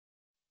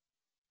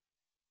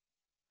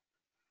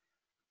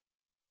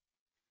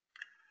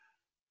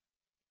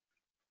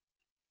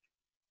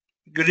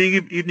Good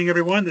evening,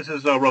 everyone. This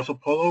is Russell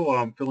Polo.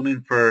 I'm filling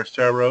in for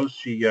Sarah Rose.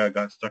 She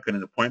got stuck in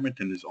an appointment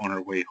and is on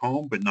her way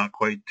home, but not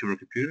quite to her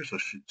computer, so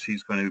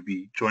she's going to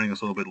be joining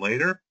us a little bit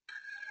later.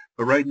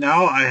 But right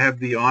now, I have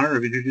the honor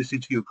of introducing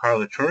to you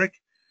Carla Turek,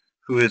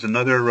 who is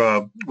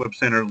another Web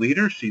Center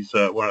leader. She's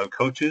one of the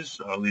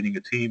coaches leading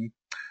a team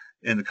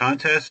in the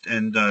contest,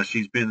 and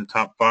she's been in the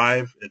top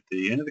 5 at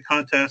the end of the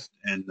contest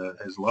and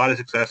has a lot of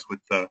success with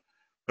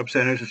Web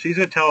Centers. So she's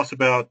going to tell us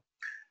about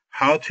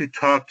how to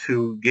talk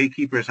to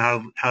gatekeepers, how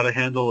to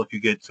handle if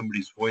you get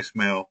somebody's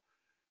voicemail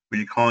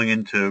when you're calling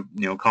into,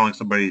 calling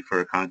somebody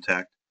for a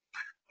contact.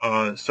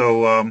 I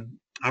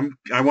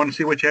want to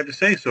see what you have to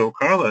say. So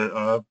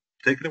Carla,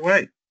 take it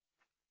away.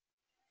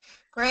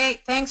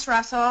 Great, thanks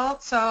Russell.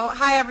 So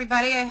hi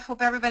everybody, I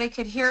hope everybody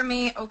could hear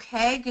me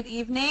okay. Good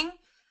evening.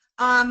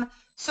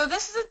 So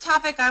this is a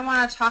topic I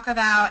want to talk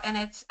about, and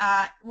it's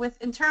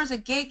in terms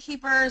of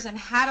gatekeepers and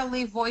how to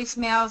leave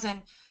voicemails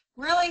and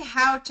really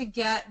how to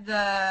get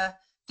the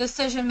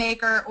decision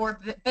maker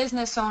or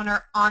business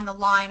owner on the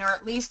line, or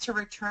at least to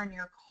return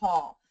your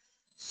call.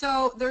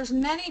 So there's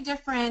many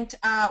different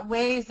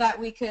ways that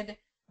we could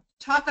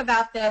talk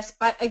about this,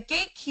 but a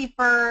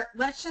gatekeeper,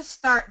 let's just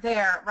start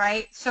there,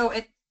 right? So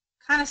it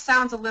kind of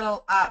sounds a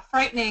little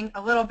frightening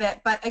a little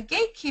bit, but a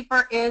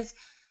gatekeeper is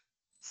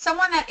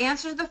someone that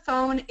answers the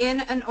phone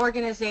in an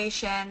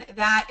organization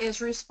that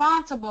is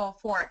responsible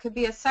for it. Could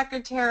be a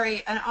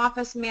secretary, an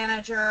office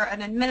manager,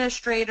 an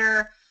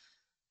administrator,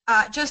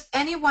 just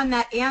anyone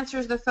that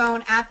answers the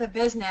phone at the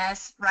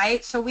business,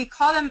 right? So we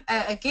call them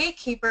a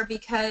gatekeeper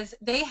because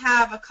they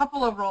have a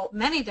couple of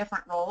many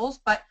different roles,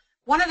 but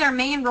one of their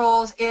main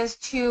roles is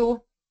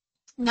to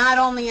not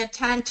only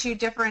attend to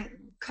different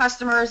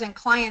customers and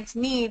clients'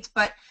 needs,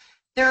 but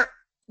their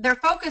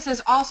focus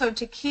is also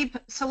to keep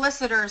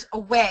solicitors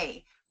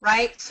away,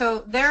 right?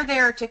 So they're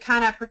there to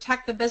kind of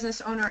protect the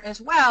business owner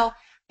as well,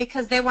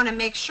 because they want to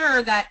make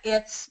sure that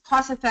it's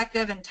cost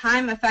effective and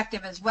time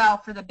effective as well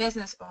for the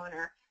business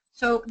owner.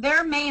 So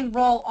their main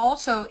role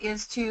also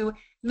is to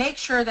make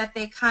sure that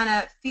they kind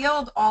of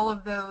field all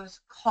of those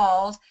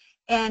calls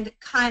and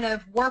kind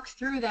of work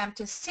through them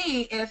to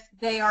see if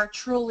they are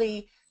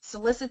truly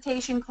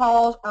solicitation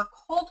calls or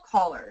cold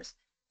callers.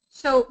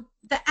 So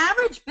the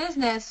average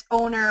business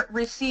owner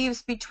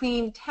receives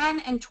between 10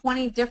 and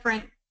 20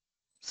 different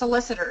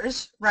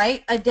solicitors,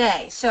 right, a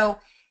day. So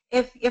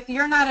if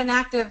you're not an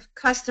active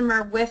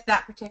customer with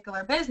that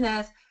particular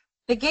business,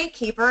 the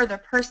gatekeeper, the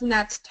person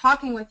that's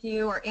talking with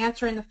you or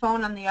answering the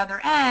phone on the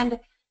other end,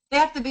 they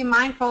have to be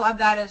mindful of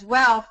that as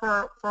well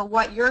for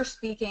what you're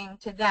speaking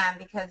to them,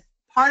 because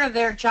part of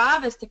their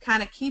job is to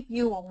kind of keep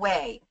you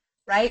away,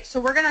 right? So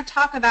we're going to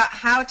talk about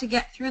how to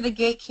get through the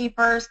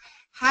gatekeepers,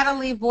 how to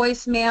leave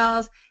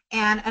voicemails,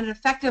 and an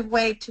effective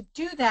way to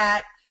do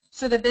that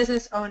so the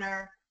business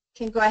owner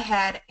can go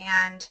ahead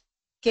and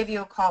give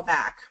you a call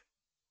back.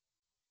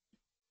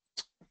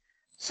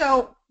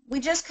 So we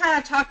just kind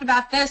of talked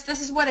about this.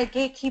 This is what a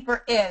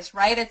gatekeeper is,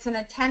 right? It's an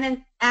attendant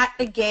at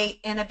the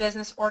gate in a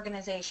business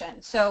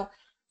organization. So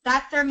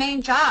that's their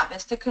main job,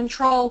 is to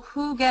control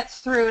who gets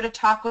through to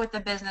talk with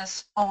the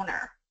business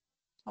owner,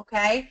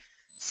 okay?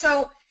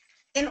 So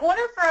in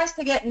order for us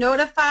to get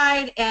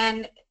notified,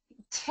 and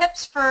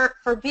tips for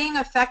being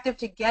effective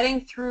to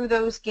getting through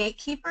those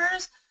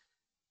gatekeepers,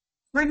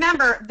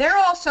 remember, they're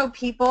also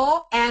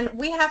people, and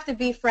we have to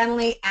be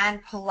friendly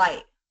and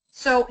polite.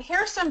 So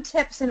here's some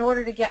tips in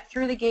order to get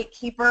through the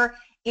gatekeeper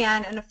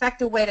and an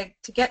effective way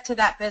to get to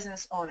that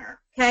business owner.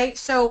 Okay,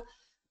 so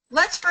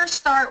let's first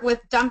start with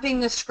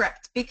dumping the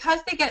script. Because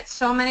they get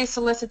so many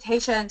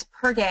solicitations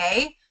per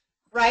day,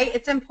 right,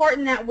 it's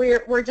important that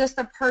we're just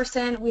a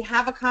person, we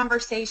have a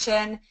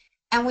conversation,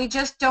 and we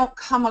just don't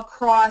come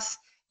across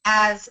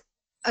as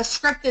a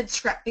scripted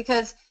script,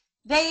 because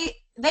they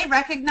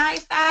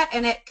recognize that,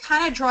 and it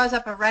kind of draws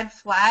up a red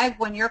flag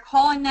when you're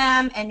calling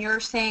them and you're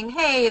saying,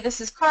 hey,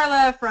 this is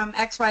Carla from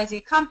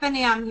XYZ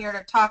company, I'm here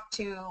to talk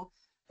to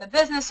the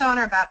business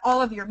owner about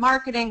all of your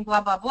marketing,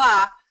 blah, blah,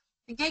 blah.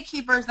 The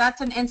gatekeepers,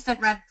 that's an instant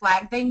red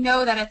flag. They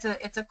know that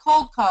it's a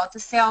cold call, it's a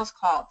sales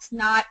call, it's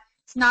not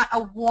a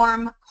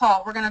warm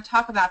call. We're going to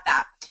talk about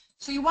that.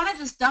 So you want to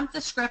just dump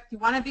the script, you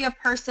want to be a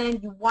person,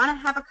 you want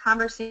to have a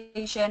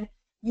conversation,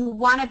 you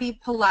want to be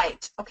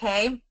polite,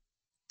 okay?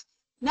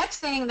 Next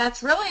thing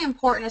that's really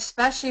important,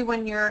 especially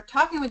when you're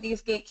talking with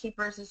these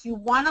gatekeepers, is you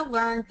want to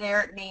learn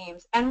their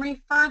names and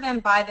refer them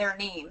by their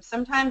names.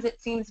 Sometimes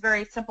it seems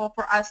very simple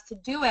for us to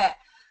do it,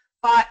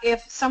 but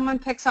if someone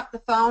picks up the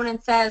phone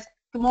and says,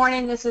 good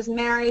morning, this is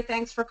Mary,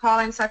 thanks for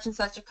calling such and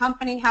such a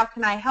company, how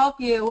can I help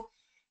you?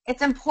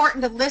 It's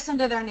important to listen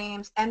to their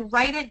names and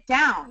write it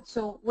down.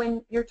 So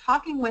when you're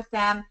talking with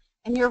them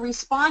and you're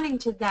responding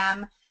to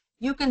them,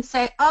 you can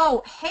say,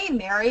 oh, hey,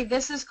 Mary,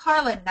 this is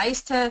Carla.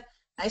 Nice to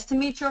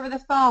meet you over the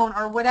phone,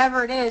 or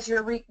whatever it is.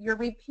 You're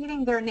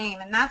repeating their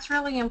name, and that's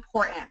really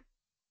important.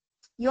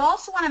 You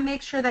also want to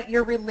make sure that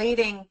you're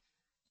relating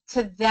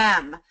to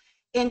them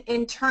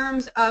in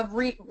terms of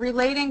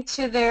relating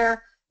to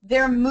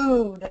their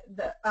mood,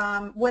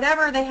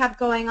 whatever they have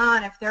going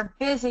on. If they're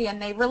busy and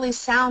they really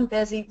sound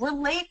busy,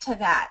 relate to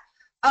that.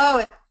 Oh,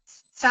 it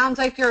sounds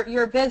like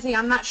you're busy.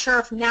 I'm not sure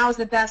if now is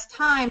the best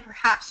time.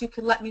 Perhaps you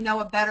could let me know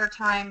a better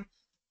time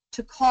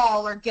to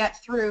call or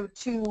get through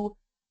to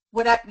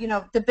whatever,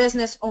 the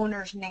business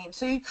owner's name.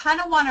 So you kind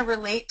of want to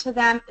relate to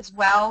them as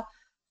well,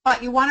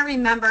 but you want to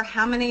remember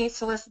how many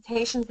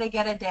solicitations they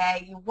get a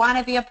day. You want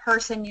to be a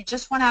person. You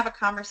just want to have a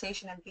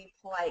conversation and be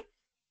polite.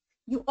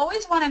 You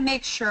always want to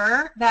make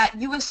sure that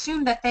you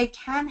assume that they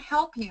can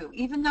help you,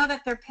 even though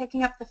that they're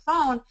picking up the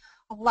phone.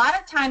 A lot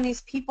of time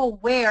these people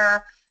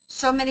wear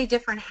so many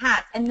different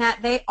hats, and that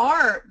they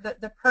are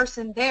the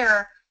person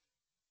there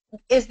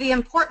is the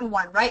important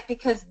one, right?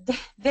 Because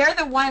they're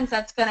the ones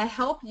that's going to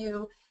help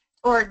you,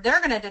 or they're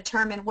going to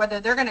determine whether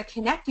they're going to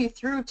connect you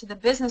through to the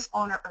business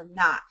owner or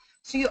not.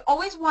 So you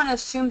always want to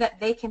assume that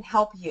they can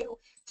help you.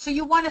 So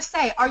you want to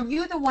say, are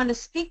you the one to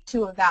speak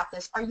to about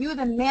this? Are you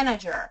the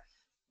manager?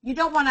 You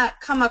don't want to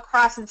come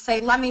across and say,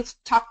 let me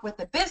talk with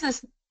the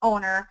business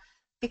owner,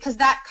 because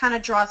that kind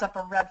of draws up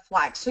a red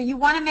flag. So you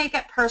want to make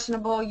it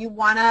personable. You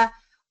want to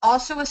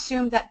also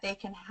assume that they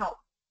can help.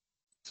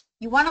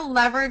 You want to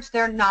leverage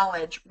their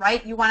knowledge,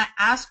 right? You want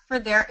to ask for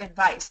their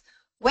advice.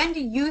 When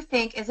do you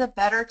think is a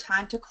better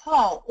time to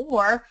call?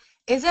 Or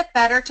is it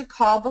better to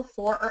call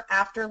before or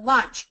after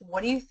lunch?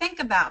 What do you think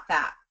about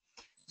that?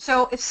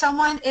 So if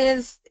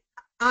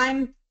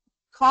I'm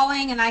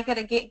calling and I get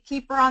a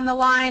gatekeeper on the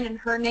line and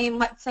her name,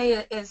 let's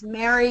say, is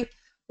Mary,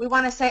 we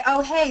want to say,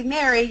 oh, hey,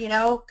 Mary,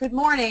 good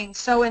morning,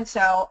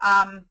 so-and-so.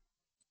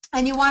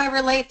 And you want to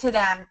relate to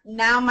them.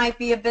 Now might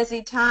be a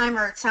busy time,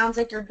 or it sounds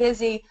like you're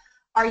busy.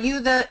 Are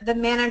you the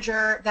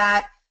manager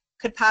that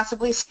could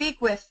possibly speak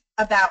with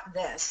about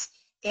this?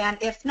 And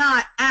if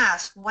not,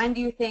 ask, when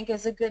do you think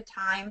is a good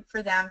time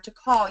for them to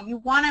call? You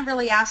want to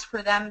really ask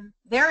for them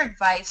their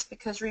advice,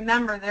 because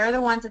remember, they're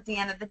the ones at the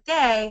end of the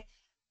day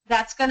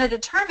that's going to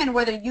determine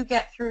whether you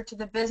get through to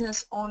the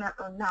business owner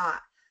or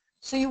not.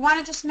 So you want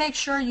to just make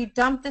sure you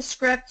dump the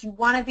script. You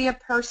want to be a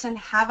person,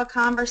 have a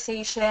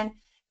conversation.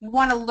 You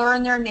want to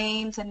learn their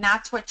names, and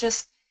that's what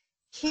just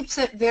keeps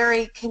it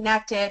very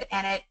connected,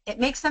 and it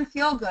makes them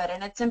feel good,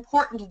 and it's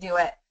important to do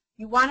it.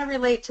 You want to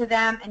relate to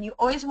them, and you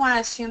always want to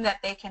assume that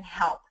they can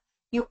help.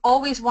 You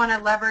always want to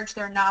leverage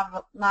their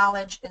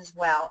knowledge as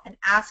well, and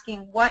asking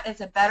what is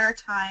a better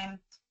time,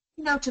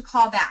 to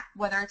call back,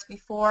 whether it's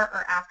before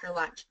or after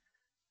lunch.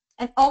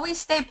 And always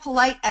stay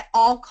polite at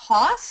all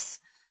costs.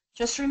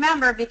 Just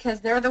remember,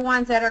 because they're the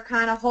ones that are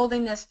kind of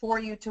holding this for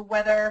you to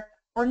whether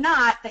or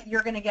not that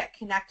you're going to get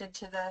connected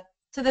to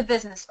the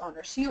business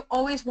owner. So you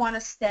always want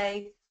to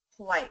stay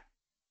polite.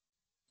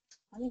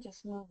 Let me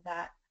just move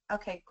that.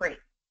 Okay, great.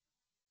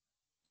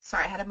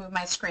 Sorry, I had to move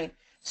my screen.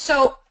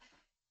 So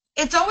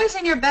it's always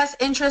in your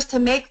best interest to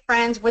make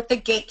friends with the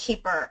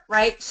gatekeeper,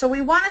 right? So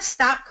we want to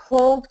stop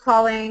cold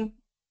calling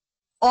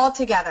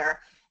altogether,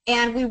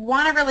 and we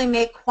want to really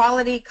make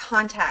quality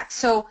contact.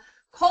 So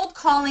cold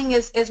calling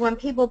is when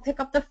people pick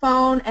up the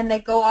phone and they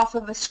go off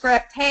of a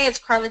script. Hey, it's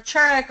Carla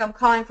Churik. I'm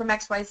calling from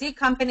XYZ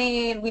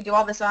company, and we do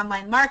all this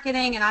online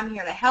marketing, and I'm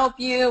here to help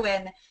you,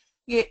 and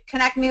you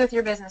connect me with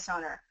your business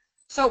owner.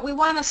 So we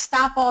want to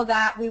stop all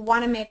that. We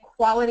want to make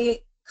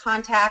quality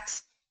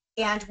contacts,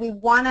 and we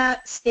want to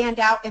stand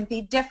out and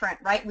be different,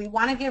 right? We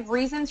want to give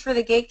reasons for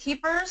the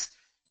gatekeepers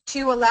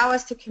to allow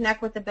us to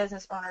connect with the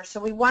business owner. So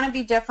we want to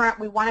be different.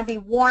 We want to be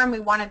warm. We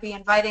want to be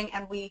inviting,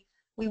 and we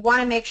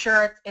want to make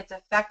sure it's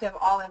effective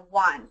all in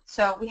one.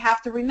 So we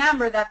have to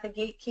remember that the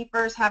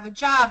gatekeepers have a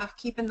job of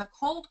keeping the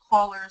cold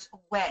callers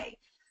away.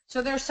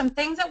 So there's some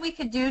things that we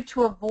could do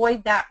to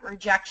avoid that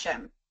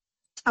rejection.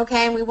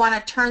 Okay, and we want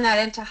to turn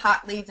that into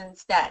hot leads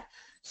instead.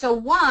 So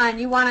one,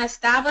 you want to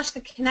establish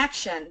the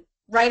connection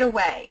right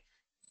away.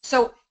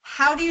 So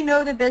how do you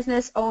know the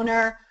business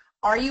owner?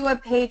 Are you a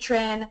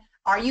patron?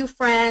 Are you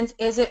friends?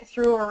 Is it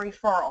through a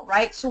referral,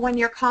 right? So when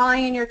you're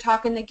calling and you're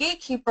talking to the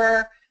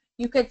gatekeeper,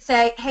 you could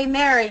say, hey,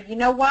 Mary, you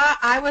know what?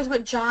 I was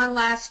with John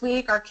last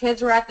week. Our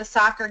kids were at the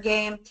soccer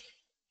game.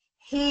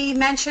 He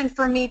mentioned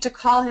for me to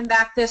call him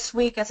back this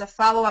week as a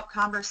follow-up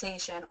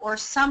conversation, or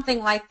something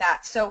like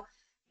that. So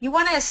you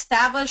want to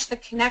establish the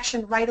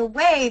connection right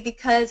away,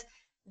 because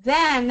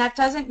then that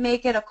doesn't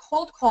make it a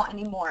cold call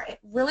anymore. It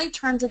really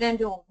turns it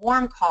into a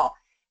warm call.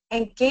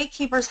 And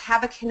gatekeepers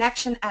have a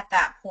connection at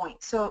that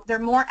point. So they're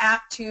more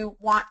apt to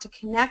want to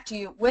connect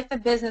you with the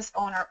business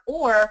owner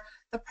or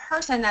the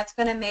person that's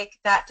going to make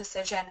that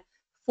decision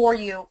for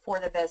you for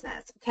the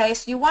business. Okay,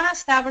 so you want to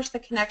establish the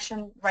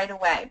connection right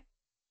away.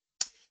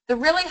 The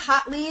really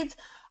hot leads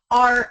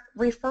are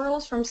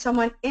referrals from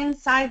someone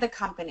inside the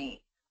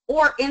company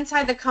or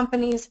inside the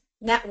company's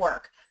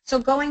network. So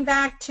going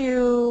back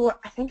to,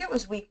 I think it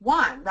was week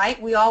 1,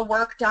 right? We all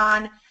worked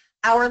on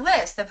our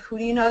list of who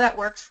do you know that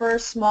works for a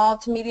small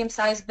to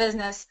medium-sized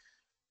business.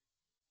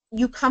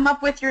 You come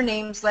up with your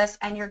names list,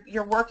 and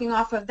you're working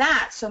off of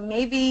that. So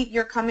maybe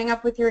you're coming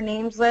up with your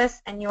names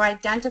list and you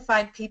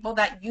identified people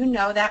that you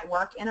know that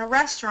work in a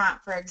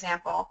restaurant, for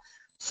example.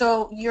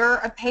 So you're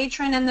a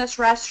patron in this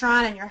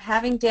restaurant and you're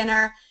having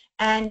dinner,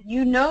 and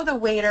you know the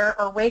waiter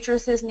or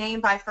waitress's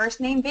name by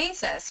first name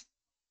basis.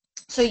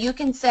 So you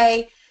can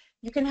say,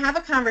 you can have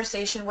a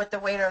conversation with the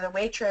waiter or the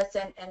waitress,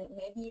 and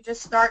maybe you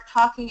just start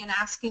talking and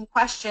asking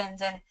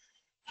questions. And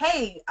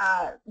hey,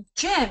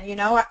 Jim, you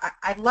know,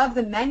 I love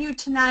the menu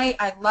tonight.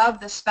 I love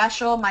the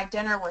special. My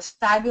dinner was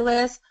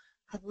fabulous.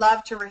 I'd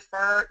love to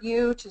refer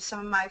you to some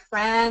of my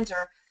friends,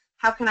 or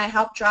how can I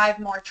help drive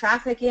more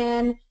traffic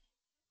in?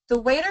 The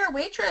waiter or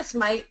waitress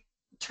might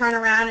turn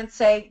around and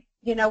say,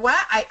 you know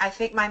what, I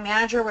think my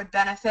manager would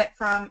benefit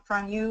from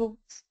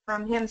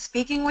him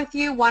speaking with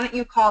you. Why don't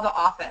you call the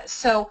office?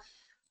 So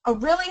a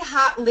really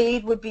hot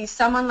lead would be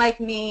someone like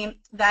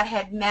me that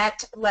had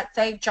met, let's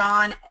say,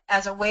 John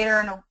as a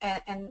waiter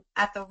and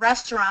at the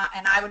restaurant,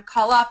 and I would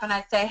call up and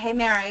I'd say, hey,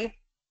 Mary,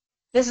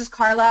 this is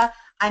Carla.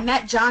 I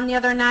met John the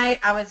other night.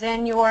 I was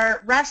in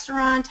your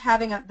restaurant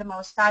having the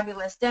most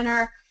fabulous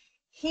dinner.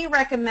 He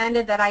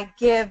recommended that I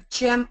give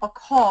Jim a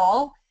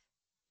call,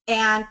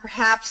 and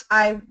perhaps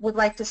I would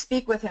like to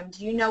speak with him.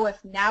 Do you know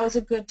if now is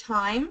a good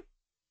time,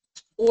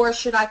 or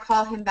should I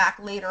call him back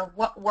later?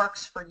 What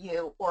works for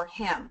you or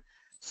him?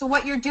 So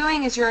what you're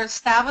doing is you're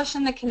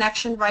establishing the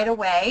connection right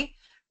away,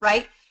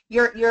 right?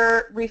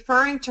 You're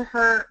referring to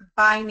her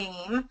by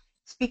name.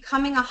 It's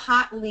becoming a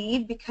hot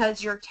lead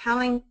because you're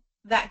telling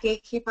that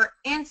gatekeeper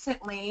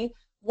instantly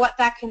what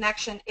that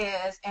connection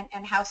is,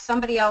 and how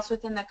somebody else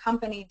within the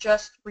company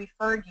just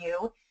referred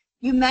you.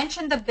 You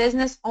mentioned the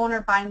business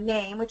owner by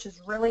name, which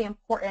is really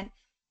important,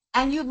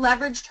 and you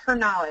leveraged her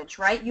knowledge,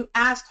 right? You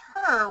asked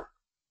her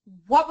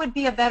what would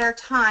be a better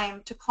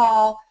time to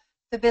call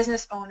the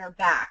business owner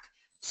back.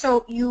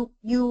 So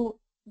you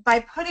by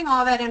putting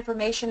all that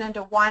information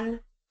into one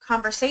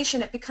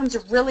conversation, it becomes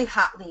a really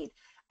hot lead.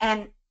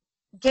 And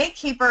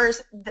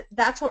gatekeepers,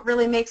 that's what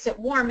really makes it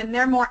warm, and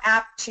they're more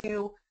apt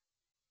to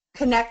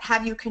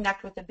have you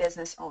connect with the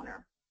business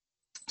owner.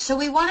 So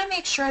we want to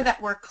make sure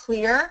that we're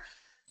clear.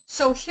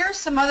 So here's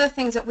some other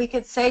things that we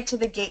could say to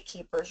the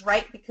gatekeepers,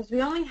 right? Because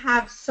we only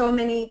have so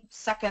many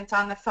seconds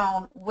on the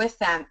phone with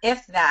them,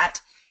 if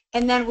that.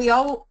 And then we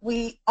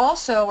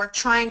also are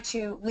trying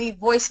to leave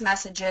voice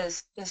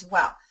messages as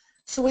well.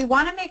 So we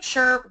want to make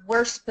sure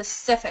we're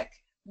specific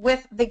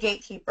with the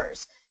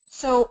gatekeepers.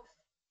 So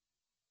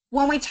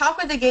when we talk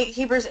with the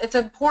gatekeepers, it's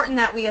important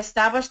that we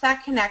establish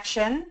that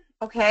connection,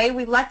 okay?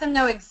 We let them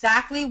know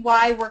exactly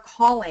why we're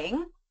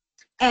calling,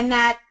 and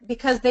that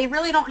because they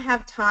really don't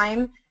have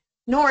time,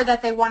 nor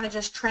that they want to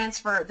just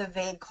transfer the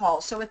vague call.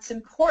 So it's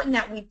important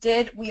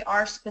that we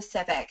are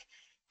specific.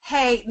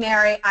 Hey,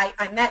 Mary,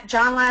 I met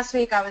John last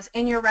week. I was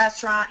in your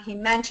restaurant. He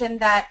mentioned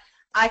that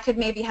I could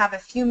maybe have a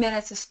few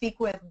minutes to speak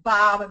with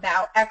Bob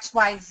about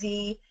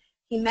XYZ.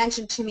 He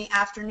mentioned to me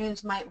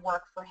afternoons might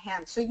work for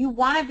him. So you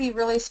want to be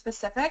really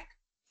specific,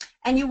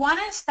 and you want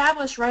to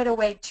establish right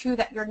away, too,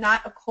 that you're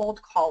not a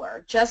cold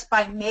caller just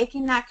by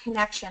making that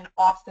connection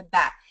off the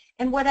bat.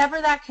 And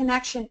whatever that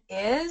connection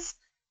is,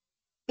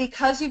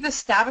 because you've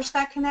established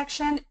that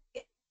connection,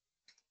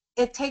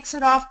 it takes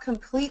it off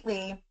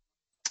completely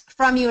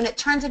from you, and it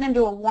turns it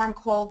into a warm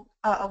call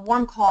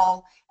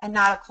and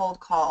not a cold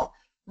call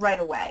right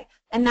away.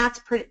 And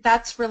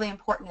that's really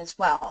important as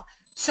well.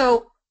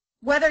 So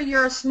whether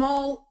you're a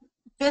small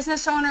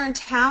business owner in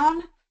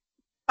town,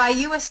 by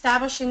you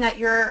establishing that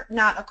you're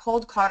not a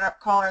cold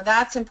caller,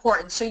 that's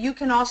important. So you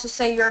can also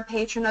say you're a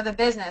patron of the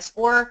business,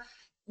 or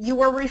you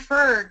were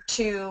referred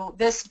to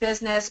this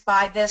business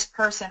by this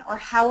person, or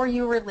how are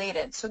you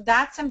related? So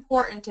that's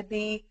important to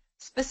be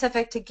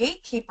specific to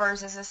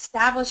gatekeepers, is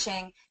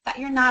establishing that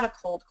you're not a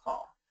cold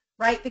call,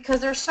 right? Because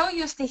they're so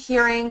used to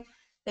hearing,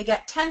 they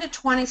get 10 to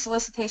 20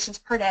 solicitations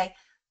per day.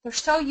 They're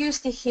so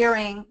used to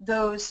hearing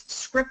those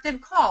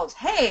scripted calls.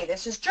 Hey,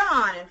 this is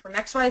John and from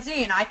XYZ,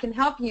 and I can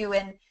help you.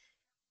 And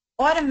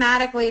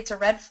automatically it's a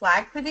red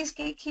flag for these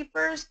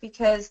gatekeepers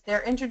because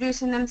they're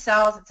introducing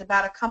themselves. It's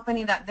about a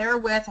company that they're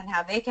with and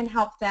how they can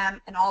help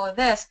them and all of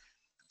this.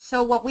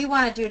 So what we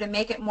want to do to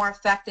make it more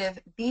effective,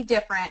 be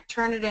different,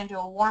 turn it into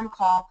a warm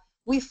call,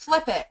 we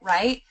flip it,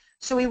 right?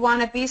 So we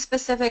want to be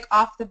specific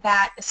off the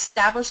bat,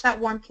 establish that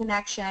warm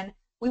connection.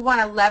 We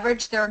want to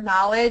leverage their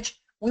knowledge.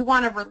 We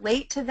want to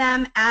relate to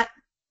them at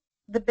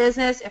the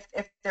business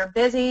if they're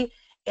busy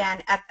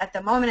and at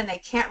the moment and they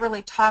can't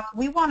really talk.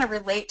 We want to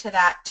relate to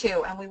that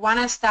too, and we want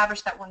to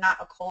establish that we're not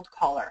a cold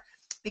caller,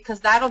 because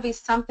that'll be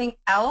something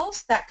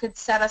else that could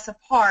set us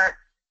apart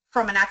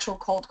from an actual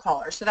cold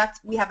caller. So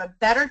we have a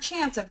better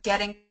chance of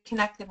getting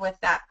connected with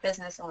that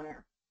business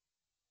owner.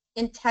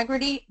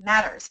 Integrity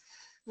matters.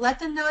 Let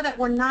them know that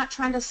we're not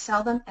trying to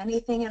sell them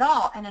anything at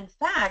all, and in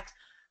fact,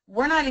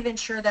 we're not even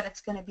sure that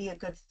it's going to be a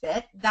good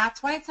fit.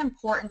 That's why it's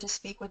important to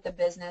speak with the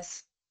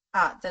business,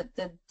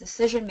 the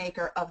decision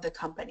maker of the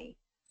company.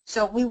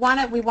 So we want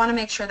to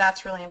make sure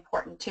that's really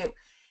important too.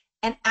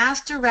 And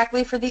ask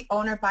directly for the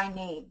owner by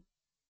name.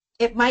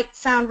 It might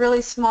sound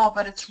really small,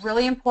 but it's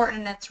really important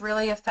and it's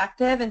really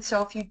effective. And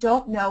so if you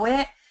don't know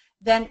it,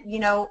 then, you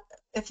know,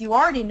 if you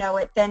already know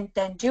it, then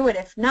do it.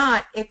 If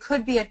not, it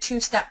could be a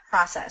two-step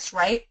process,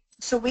 right?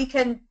 So we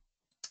can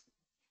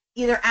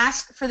either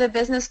ask for the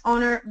business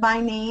owner by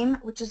name,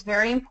 which is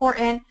very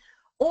important,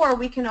 or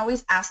we can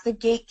always ask the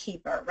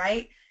gatekeeper,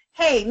 right?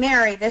 Hey,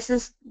 Mary, this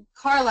is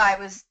Carla. I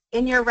was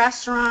in your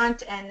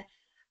restaurant and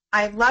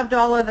I loved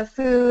all of the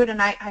food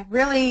and I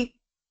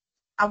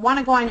want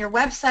to go on your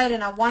website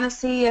and I want to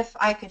see if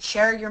I could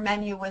share your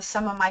menu with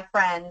some of my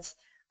friends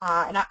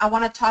and I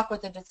want to talk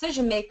with the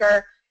decision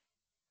maker.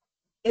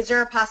 Is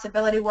there a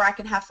possibility where I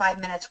can have 5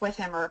 minutes with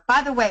him? Or,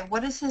 by the way,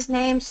 what is his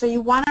name? So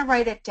you want to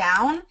write it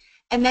down,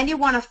 and then you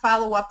want to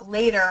follow up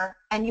later,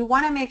 and you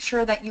want to make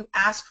sure that you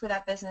ask for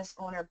that business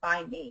owner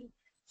by name.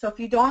 So if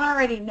you don't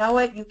already know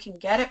it, you can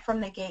get it from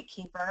the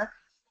gatekeeper.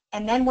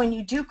 And then when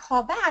you do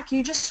call back,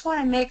 you just want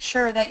to make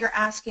sure that you're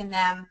asking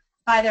them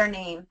by their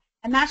name.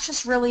 And that's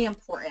just really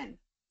important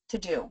to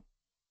do.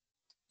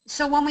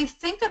 So when we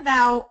think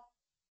about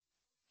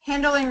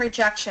handling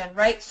rejection,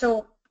 right?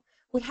 So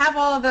we have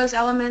all of those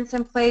elements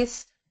in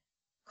place.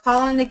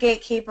 Calling the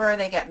gatekeeper,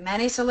 they get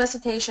many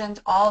solicitations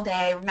all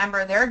day.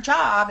 Remember, their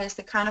job is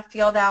to kind of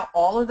field out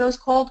all of those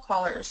cold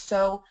callers.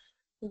 So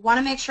we want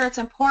to make sure it's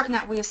important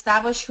that we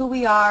establish who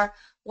we are,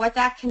 what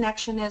that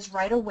connection is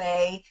right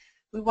away.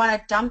 We want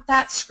to dump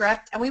that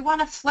script, and we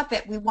want to flip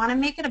it. We want to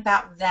make it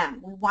about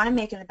them. We want to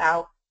make it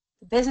about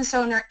the business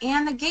owner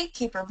and the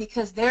gatekeeper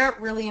because they're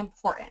really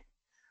important.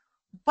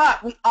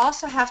 But we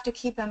also have to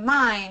keep in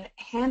mind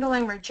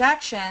handling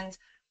rejections.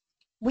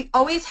 We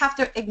always have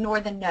to ignore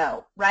the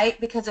no, right?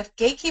 Because if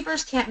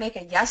gatekeepers can't make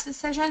a yes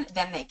decision,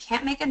 then they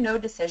can't make a no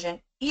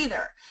decision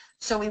either.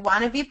 So we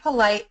want to be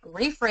polite,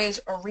 rephrase,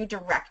 or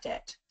redirect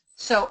it.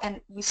 So, and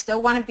we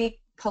still want to be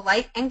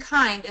polite and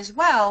kind as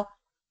well,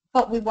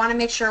 but we want to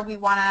make sure we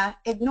want to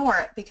ignore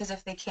it because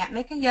if they can't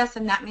make a yes,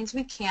 then that means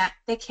they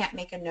can't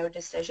make a no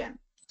decision.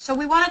 So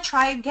we want to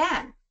try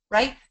again,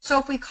 right? So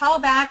if we call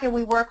back and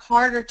we work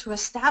harder to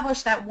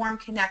establish that warm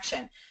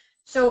connection,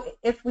 so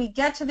if we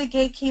get to the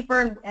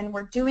gatekeeper and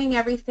we're doing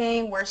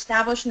everything, we're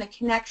establishing the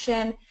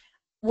connection,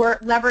 we're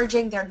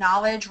leveraging their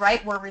knowledge,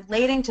 right? We're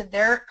relating to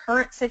their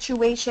current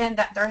situation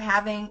that they're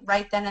having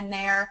right then and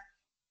there,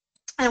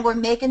 and we're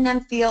making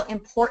them feel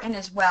important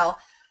as well.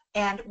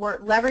 And we're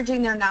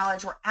leveraging their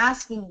knowledge. We're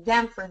asking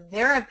them for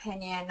their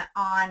opinion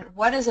on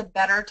what is a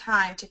better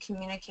time to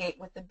communicate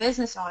with the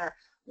business owner.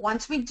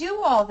 Once we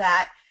do all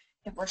that,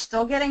 if we're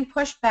still getting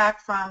pushback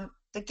from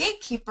the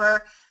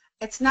gatekeeper,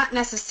 it's not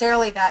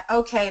necessarily that,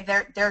 okay,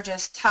 they're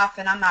just tough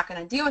and I'm not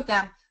going to deal with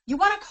them. You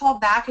want to call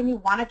back and you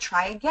want to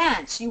try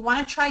again. So you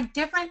want to try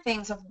different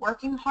things of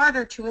working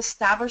harder to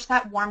establish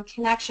that warm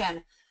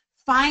connection.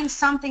 Find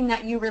something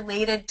that you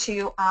related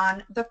to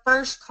on the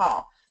first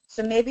call.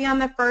 So maybe on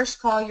the first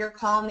call you're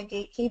calling the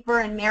gatekeeper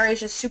and Mary's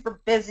just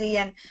super busy,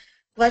 and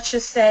let's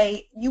just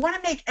say you want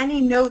to make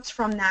any notes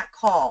from that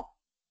call.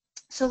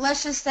 So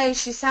let's just say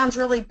she sounds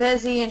really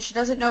busy and she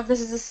doesn't know if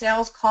this is a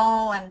sales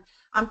call, and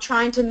I'm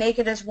trying to make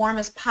it as warm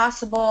as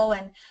possible,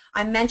 and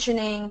I'm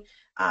mentioning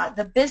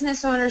the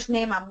business owner's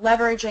name. I'm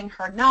leveraging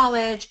her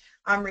knowledge.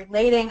 I'm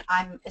relating.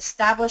 I'm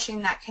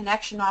establishing that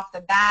connection off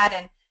the bat.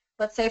 And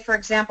let's say, for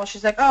example,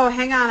 she's like, oh,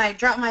 hang on, I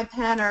dropped my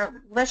pen,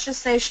 or let's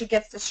just say she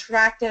gets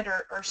distracted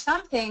or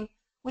something.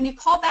 When you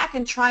call back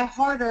and try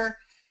harder,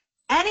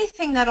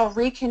 anything that'll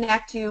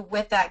reconnect you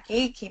with that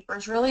gatekeeper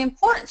is really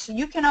important. So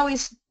you can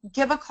always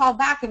give a call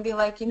back and be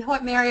like, you know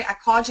what, Mary, I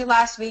called you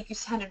last week. You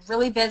sounded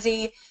really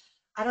busy.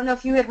 I don't know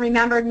if you had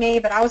remembered me,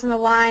 but I was on the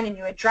line and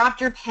you had dropped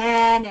your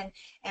pen,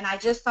 and I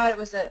just thought it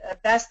was the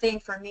best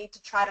thing for me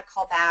to try to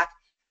call back.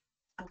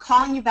 I'm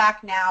calling you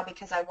back now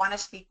because I want to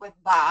speak with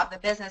Bob, the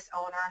business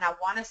owner, and I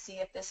want to see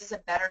if this is a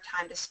better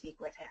time to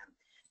speak with him.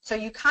 So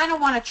you kind of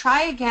want to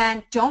try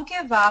again. Don't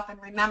give up, and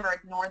remember,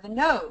 ignore the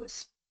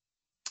no's.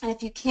 And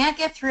if you can't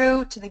get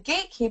through to the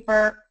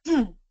gatekeeper,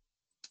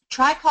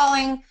 try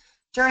calling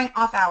during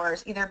off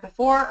hours, either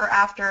before or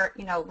after,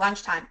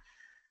 lunchtime.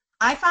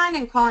 I find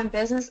in calling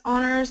business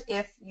owners,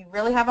 if you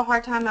really have a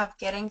hard time of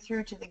getting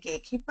through to the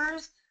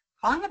gatekeepers,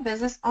 calling a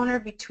business owner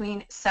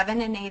between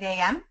 7 and 8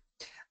 a.m.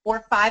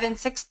 or 5 and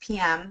 6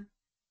 p.m.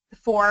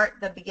 before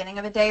the beginning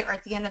of the day or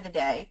at the end of the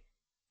day.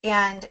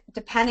 And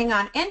depending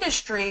on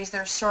industries,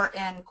 there's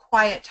certain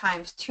quiet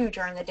times too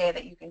during the day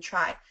that you can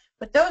try.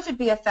 But those would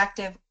be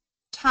effective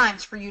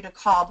times for you to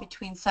call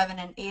between 7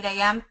 and 8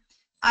 a.m.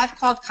 I've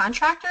called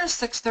contractors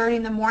 6:30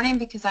 in the morning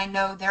because I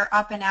know they're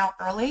up and out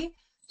early.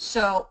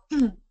 So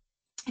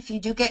if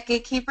you do get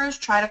gatekeepers,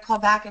 try to call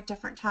back at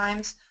different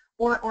times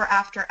or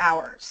after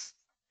hours.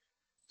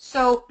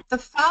 So the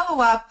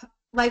follow-up,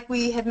 like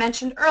we had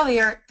mentioned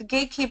earlier, the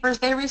gatekeepers,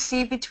 they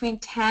receive between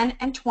 10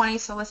 and 20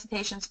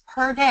 solicitations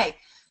per day.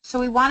 So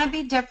we want to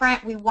be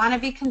different, we want to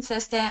be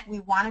consistent,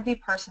 we want to be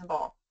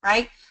personable,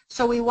 right?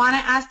 So we want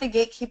to ask the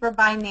gatekeeper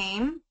by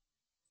name.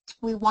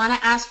 We want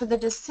to ask for the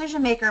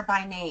decision maker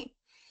by name.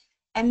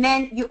 And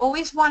then you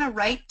always want to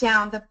write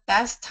down the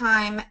best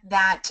time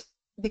that,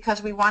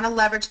 because we want to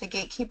leverage the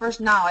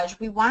gatekeeper's knowledge,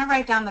 we want to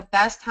write down the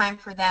best time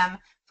for them,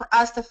 for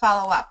us to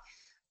follow up.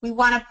 We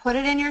want to put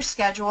it in your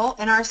schedule,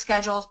 in our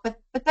schedules, but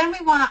then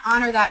we want to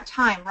honor that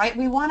time, right?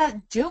 We want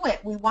to do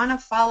it. We want to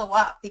follow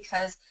up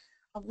because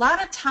a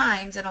lot of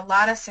times and a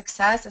lot of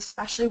success,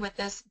 especially with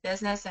this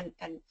business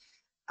and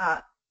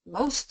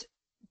most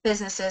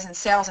businesses and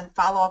sales and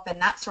follow-up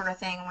and that sort of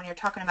thing when you're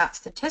talking about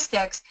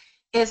statistics,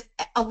 is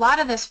a lot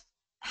of this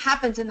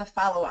happens in the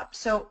follow-up.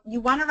 So you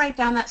want to write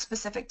down that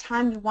specific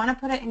time, you want to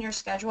put it in your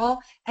schedule,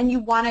 and you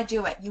want to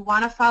do it. You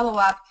want to follow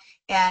up,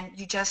 and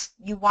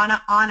you want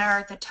to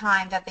honor the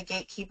time that the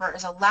gatekeeper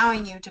is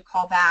allowing you to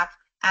call back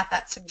at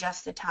that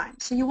suggested time.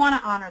 So you want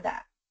to honor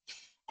that.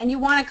 And you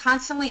want to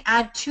constantly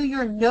add to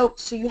your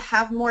notes so you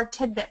have more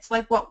tidbits,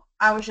 like what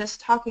I was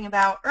just talking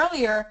about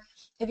earlier.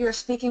 If you're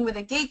speaking with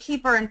a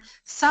gatekeeper and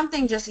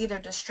something just either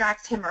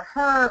distracts him or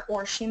her,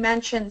 or she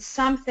mentions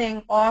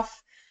something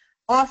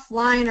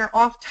offline or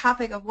off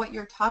topic of what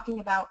you're talking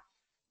about,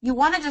 you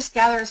want to just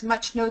gather as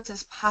much notes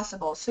as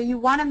possible. So you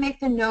want to make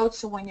the notes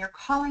so when you're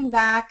calling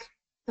back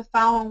the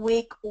following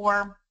week,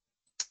 or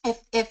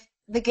if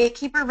the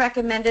gatekeeper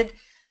recommended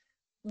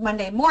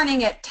Monday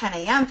morning at 10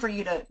 a.m. for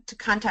you to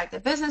contact the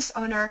business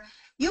owner,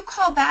 you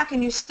call back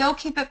and you still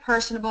keep it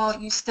personable,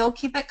 you still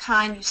keep it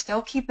kind, you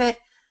still keep it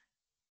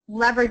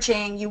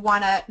leveraging, you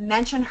want to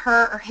mention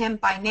her or him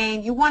by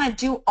name, you want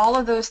to do all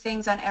of those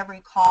things on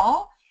every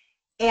call.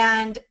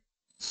 And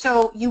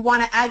so you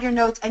want to add your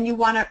notes and you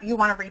want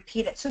to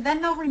repeat it. So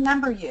then they'll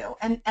remember you,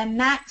 and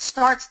that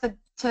starts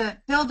to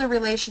build a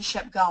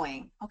relationship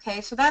going.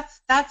 Okay, so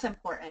that's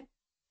important.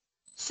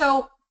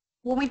 So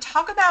when we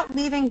talk about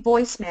leaving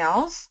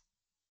voicemails,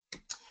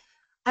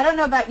 I don't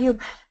know about you,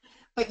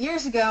 but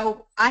years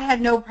ago I had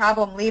no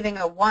problem leaving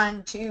a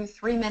 1, 2,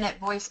 3-minute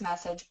voice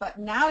message, but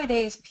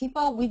nowadays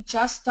we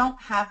just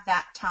don't have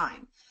that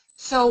time.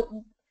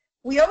 So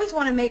we always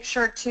want to make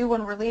sure too,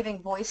 when we're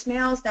leaving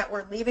voicemails, that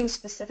we're leaving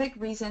specific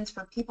reasons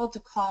for people to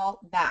call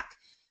back.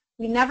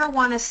 We never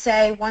want to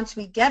say, once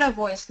we get a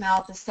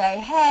voicemail, to say,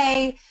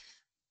 hey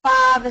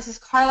Bob, this is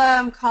Carla,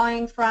 I'm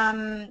calling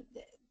from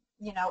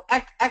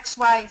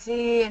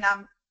XYZ, and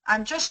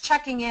I'm just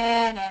checking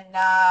in, and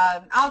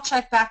I'll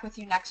check back with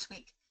you next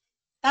week.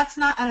 That's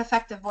not an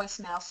effective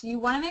voicemail. So you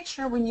want to make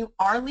sure when you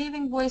are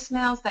leaving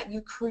voicemails that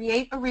you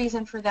create a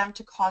reason for them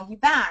to call you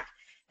back.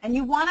 And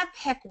you want to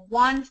pick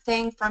one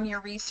thing from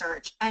your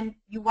research, and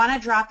you want to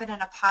drop it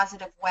in a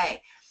positive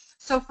way.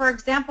 So for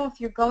example, if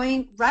you're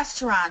going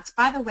restaurants,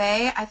 by the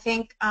way, I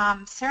think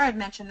Sarah had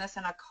mentioned this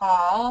in a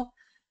call,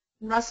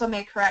 Russell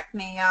may correct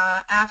me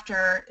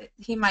after,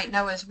 he might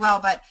know as well,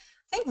 but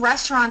I think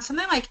restaurants,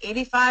 something like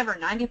 85 or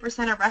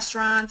 90% of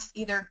restaurants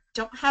either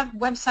don't have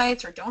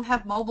websites or don't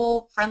have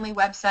mobile-friendly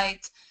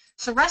websites.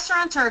 So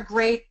restaurants are a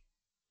great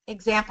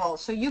example.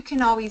 So you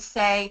can always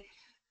say,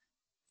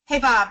 hey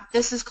Bob,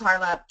 this is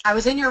Carla. I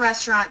was in your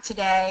restaurant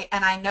today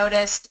and I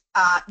noticed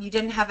you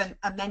didn't have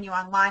a menu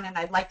online, and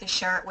I'd like to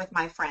share it with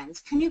my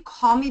friends. Can you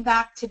call me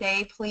back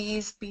today,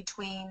 please,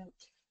 between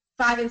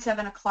 5 and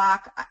 7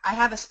 o'clock? I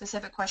have a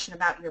specific question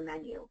about your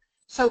menu.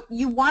 So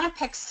you want to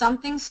pick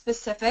something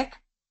specific.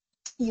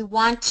 You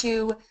want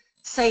to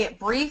say it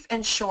brief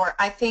and short.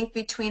 I think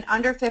between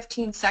under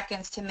 15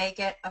 seconds to make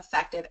it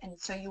effective. And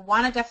so you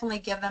want to definitely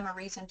give them a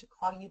reason to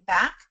call you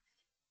back.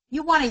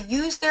 You want to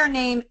use their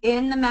name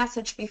in the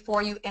message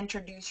before you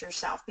introduce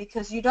yourself,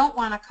 because you don't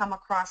want to come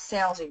across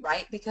salesy,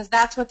 right? Because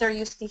that's what they're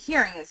used to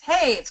hearing is,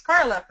 hey, it's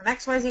Carla from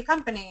XYZ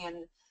company,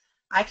 and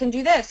I can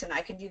do this and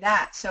I can do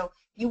that. So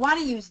you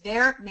want to use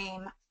their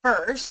name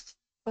first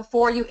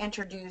before you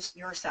introduce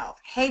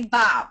yourself. Hey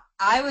Bob,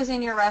 I was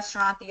in your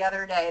restaurant the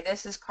other day.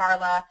 This is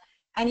Carla.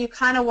 And you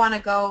kind of want to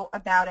go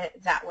about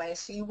it that way.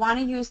 So you want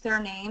to use their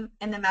name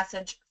in the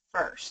message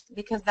first,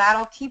 because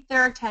that'll keep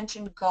their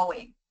attention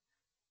going.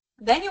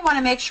 Then you want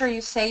to make sure you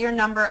say your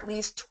number at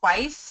least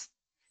twice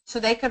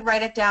so they could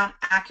write it down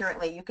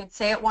accurately. You could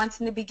say it once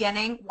in the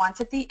beginning, once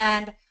at the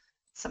end.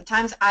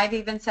 Sometimes I've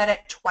even said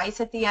it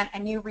twice at the end,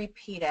 and you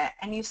repeat it.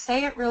 And you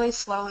say it really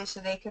slowly so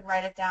they could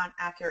write it down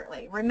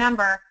accurately.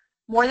 Remember,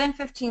 more than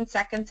 15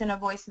 seconds in a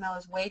voicemail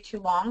is way too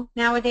long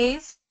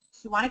nowadays.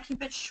 So you want to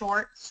keep it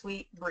short,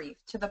 sweet, brief,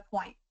 to the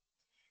point.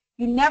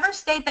 You never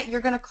state that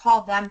you're going to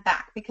call them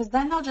back, because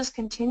then they'll just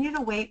continue to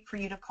wait for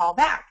you to call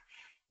back.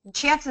 And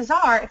chances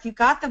are, if you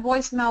got the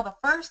voicemail the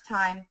first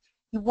time,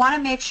 you want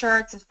to make sure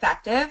it's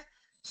effective.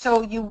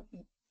 So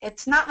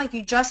it's not like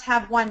you just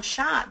have one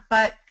shot,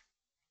 but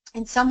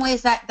in some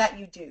ways that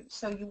you do.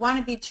 So you want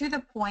to be to the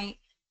point.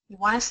 You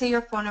want to say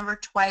your phone number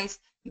twice.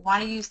 You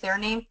want to use their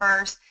name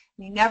first.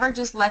 And you never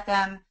just let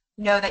them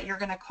know that you're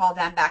going to call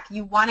them back.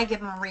 You want to give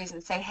them a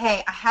reason. Say,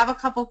 hey, I have a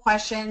couple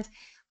questions.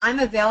 I'm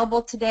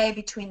available today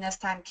between this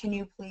time. Can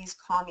you please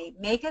call me?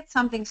 Make it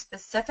something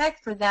specific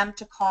for them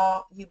to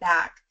call you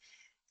back.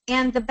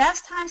 And the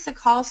best times to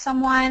call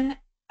someone,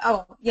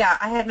 oh yeah,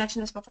 I had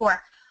mentioned this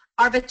before,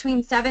 are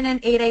between 7 and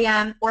 8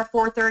 a.m. or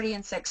 4:30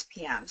 and 6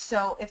 p.m.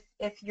 So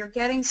if you're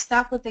getting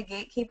stuck with the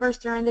gatekeepers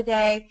during the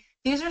day,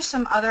 these are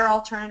some other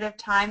alternative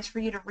times for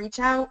you to reach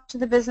out to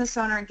the business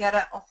owner and get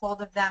a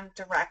hold of them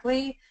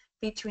directly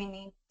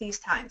between these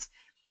times.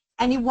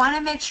 And you want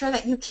to make sure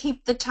that you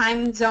keep the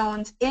time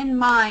zones in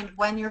mind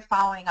when you're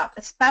following up,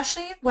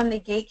 especially when the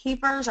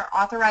gatekeepers are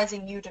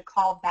authorizing you to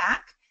call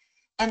back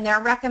and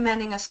they're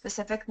recommending a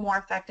specific, more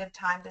effective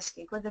time to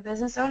speak with the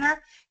business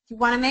owner. You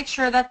want to make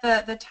sure that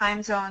the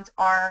time zones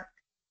are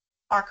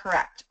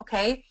correct,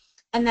 okay?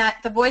 and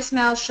that the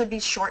voicemail should be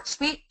short,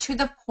 sweet, to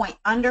the point,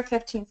 under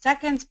 15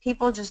 seconds.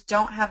 People just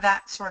don't have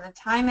that sort of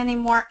time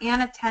anymore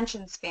and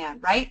attention span,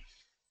 right?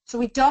 So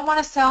we don't want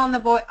to sell on the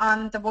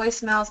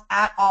voicemails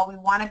at all. We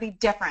want to be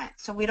different.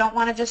 So we don't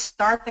want to just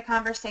start the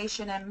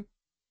conversation and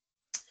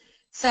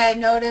say,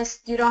 notice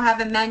you don't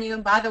have a menu,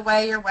 and by the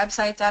way, your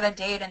website's out of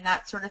date, and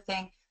that sort of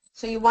thing.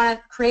 So you want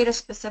to create a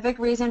specific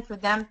reason for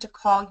them to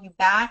call you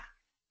back.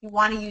 You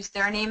want to use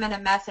their name in a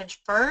message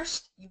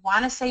first. You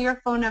want to say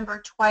your phone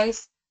number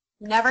twice.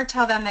 Never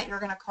tell them that you're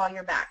going to call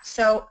you back.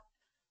 So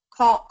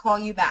call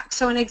you back.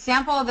 So an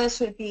example of this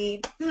would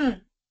be,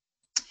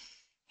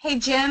 hey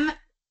Jim,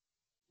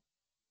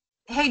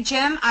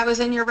 I was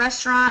in your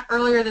restaurant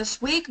earlier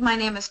this week. My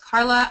name is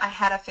Carla. I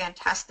had a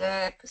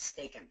fantastic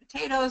steak and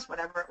potatoes,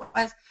 whatever it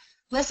was.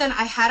 Listen,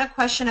 I had a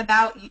question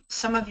about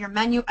some of your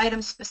menu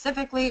items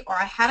specifically, or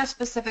I had a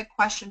specific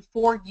question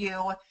for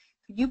you.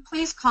 Could you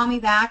please call me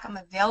back? I'm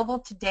available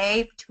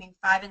today between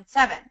 5 and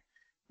 7.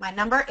 My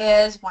number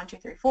is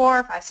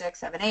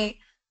 1-234-5678.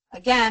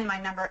 Again, my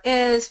number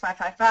is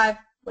 555,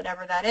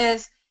 whatever that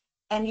is.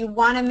 And you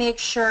want to make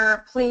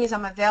sure, please,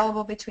 I'm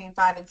available between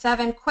 5 and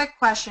 7. Quick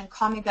question,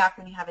 call me back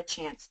when you have a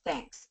chance.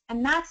 Thanks.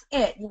 And that's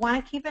it. You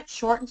want to keep it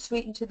short and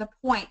sweet and to the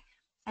point.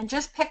 And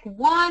just pick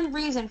one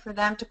reason for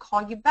them to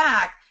call you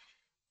back.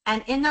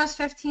 And in those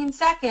 15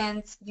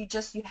 seconds, you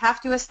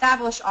have to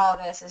establish all of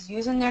this as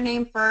using their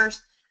name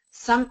first,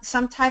 some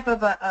type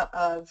of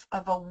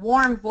a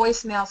warm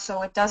voicemail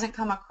so it doesn't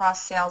come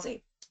across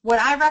salesy. What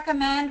I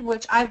recommend,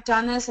 which I've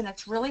done this and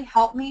it's really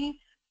helped me,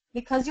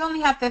 because you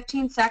only have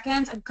 15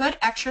 seconds, a good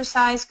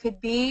exercise could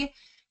be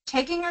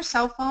taking your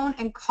cell phone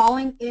and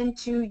calling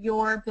into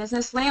your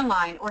business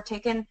landline,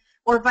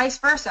 or vice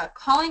versa,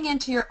 calling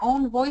into your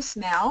own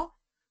voicemail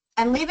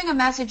and leaving a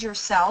message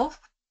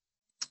yourself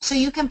so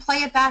you can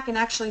play it back and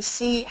actually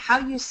see how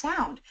you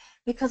sound.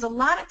 Because a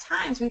lot of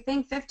times we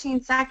think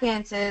 15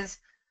 seconds is,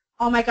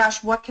 oh my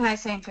gosh, what can I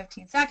say in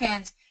 15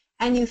 seconds?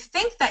 And you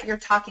think that you're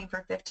talking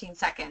for 15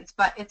 seconds.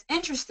 But it's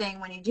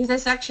interesting when you do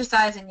this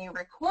exercise and you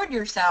record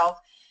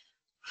yourself,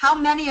 how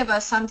many of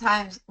us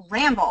sometimes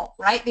ramble,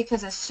 right?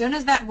 Because as soon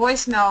as that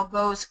voicemail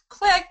goes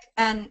click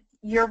and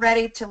you're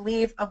ready to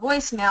leave a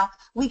voicemail,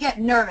 we get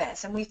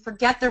nervous and we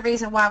forget the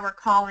reason why we're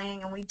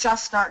calling and we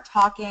just start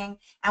talking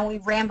and we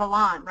ramble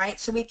on, right?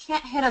 So we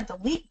can't hit a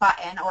delete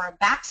button or a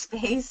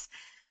backspace,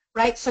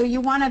 right? So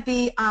you want to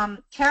be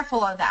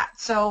careful of that.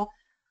 So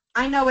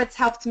I know it's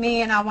helped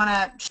me and I want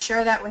to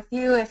share that with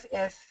you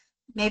if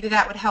maybe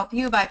that would help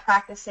you by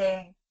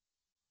practicing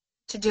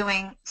to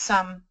doing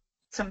some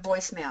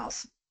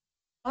voicemails.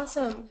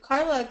 Awesome.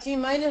 Carla, do you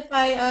mind if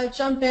I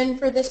jump in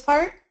for this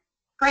part?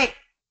 Great.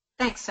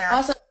 Thanks, Sarah.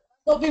 Awesome.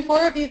 Well, before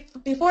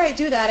I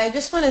do that, I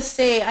just want to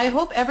say I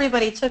hope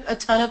everybody took a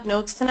ton of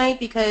notes tonight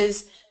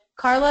because,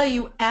 Carla,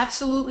 you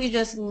absolutely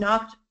just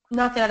knocked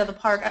it out of the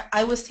park.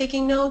 I was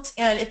taking notes,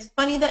 and it's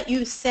funny that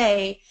you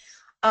say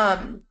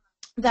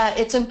that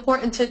it's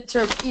important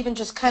to even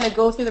just kind of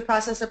go through the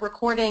process of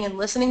recording and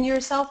listening to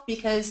yourself,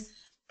 because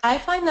I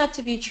find that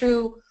to be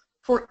true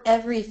for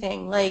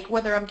everything, like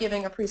whether I'm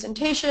giving a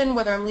presentation,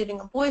 whether I'm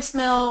leaving a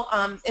voicemail.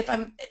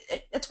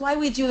 It's why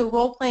we do the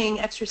role-playing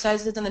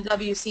exercises and the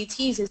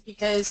WCTs, is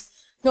because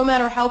no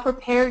matter how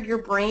prepared your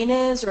brain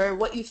is or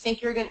what you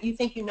think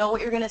you know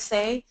what you're gonna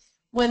say,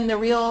 when the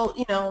real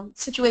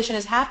situation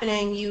is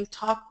happening, you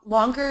talk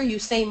longer, you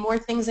say more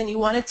things than you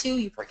wanted to,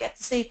 you forget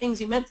to say things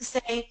you meant to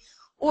say,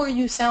 or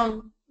you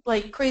sound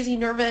like crazy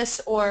nervous,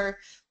 or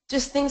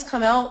just things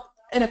come out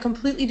in a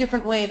completely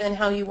different way than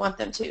how you want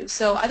them to.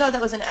 So I thought that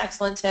was an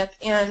excellent tip,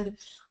 and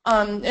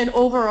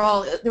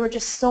overall there were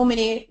just so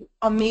many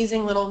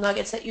amazing little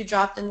nuggets that you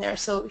dropped in there.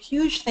 So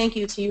huge thank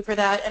you to you for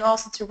that, and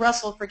also to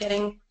Russell for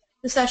getting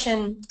the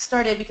session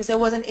started, because I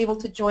wasn't able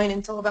to join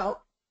until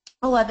about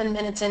 11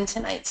 minutes in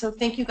tonight. So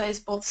thank you guys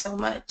both so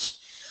much.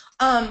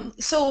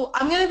 So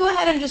I'm going to go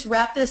ahead and just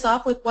wrap this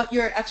up with what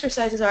your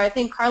exercises are. I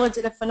think Carla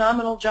did a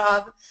phenomenal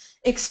job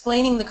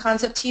explaining the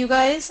concept to you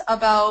guys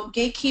about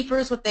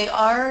gatekeepers, what they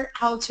are,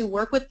 how to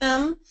work with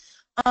them.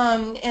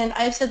 And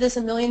I've said this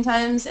a million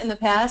times in the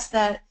past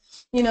that,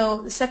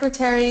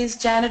 secretaries,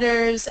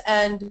 janitors,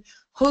 and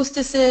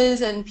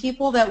hostesses and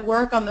people that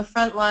work on the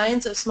front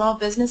lines of small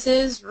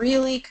businesses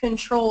really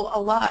control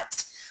a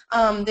lot.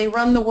 They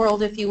run the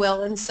world, if you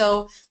will. And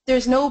so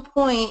there's no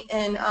point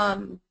in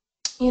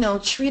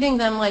treating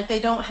them like they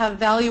don't have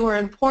value or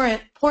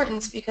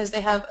importance, because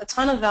they have a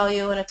ton of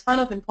value and a ton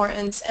of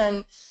importance,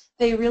 and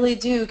they really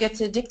do get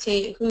to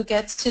dictate who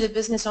gets to the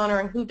business owner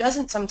and who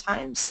doesn't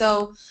sometimes.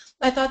 So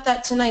I thought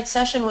that tonight's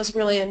session was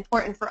really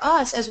important for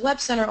us as Web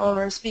Center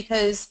owners,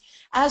 because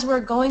as we're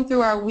going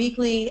through our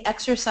weekly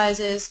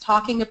exercises,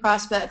 talking to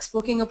prospects,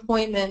 booking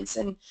appointments,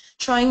 and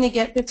trying to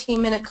get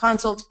 15-minute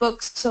consults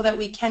booked so that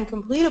we can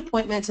complete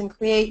appointments and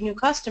create new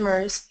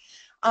customers,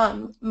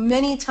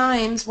 many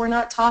times we're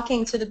not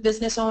talking to the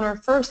business owner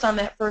first on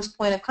that first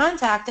point of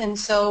contact. And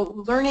so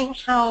learning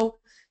how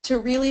to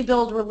really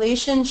build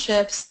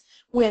relationships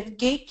with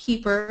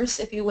gatekeepers,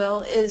 if you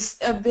will, is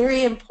a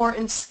very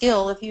important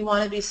skill if you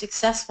want to be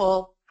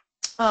successful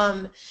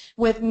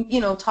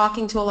with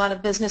talking to a lot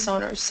of business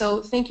owners.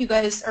 So thank you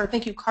guys, or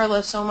thank you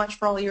Carla so much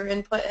for all your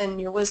input and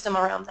your wisdom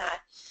around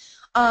that.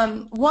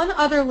 One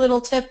other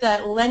little tip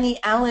that Lenny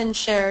Allen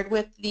shared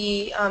with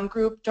the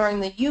group during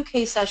the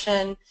UK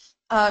session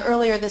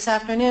earlier this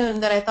afternoon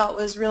that I thought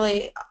was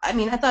really,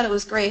 I thought it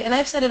was great. And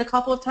I've said it a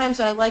couple of times,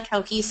 but I like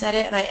how he said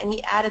it, and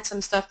he added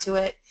some stuff to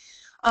it.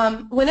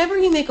 Whenever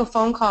you make a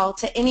phone call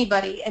to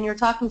anybody and you're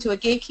talking to a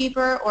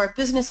gatekeeper or a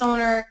business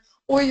owner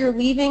or you're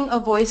leaving a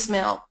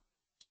voicemail,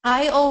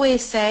 I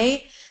always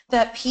say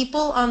that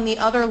people on the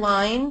other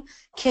line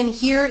can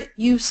hear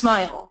you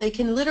smile. They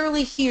can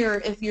literally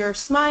hear if you're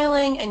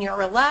smiling and you're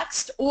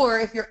relaxed, or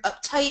if you're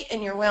uptight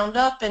and you're wound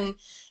up,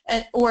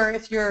 or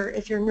if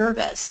you're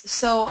nervous.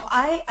 So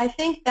I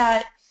think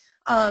that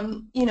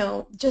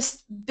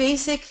just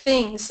basic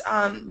things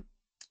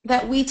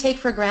that we take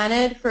for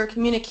granted for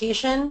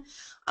communication.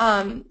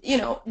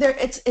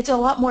 It's a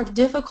lot more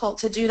difficult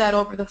to do that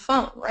over the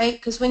phone, right?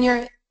 Because when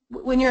you're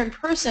in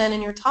person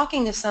and you're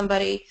talking to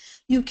somebody,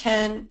 you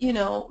can,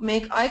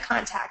 make eye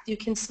contact, you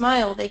can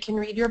smile, they can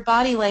read your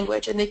body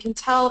language, and they can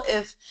tell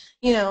if,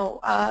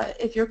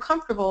 if you're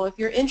comfortable, if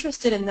you're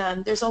interested in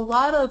them. There's a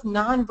lot of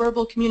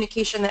nonverbal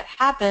communication that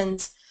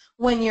happens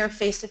when you're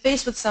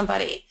face-to-face with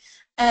somebody.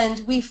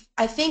 And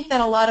I think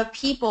that a lot of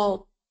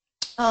people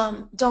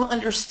don't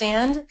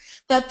understand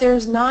that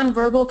there's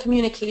nonverbal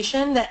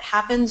communication that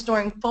happens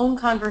during phone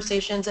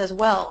conversations as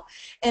well.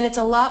 And it's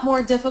a lot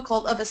more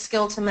difficult of a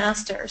skill to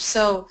master.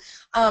 So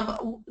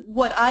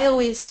what I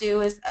always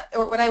do is,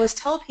 or what I always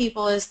tell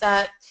people is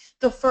that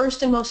the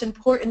first and most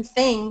important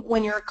thing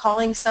when you're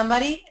calling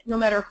somebody, no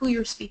matter who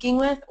you're speaking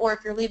with or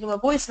if you're leaving a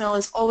voicemail,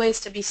 is always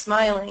to be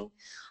smiling.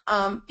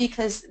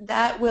 Because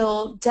that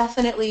will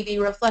definitely be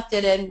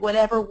reflected in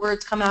whatever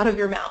words come out of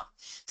your mouth.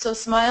 So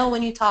smile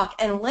when you talk.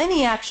 And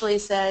Lenny actually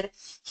said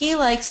he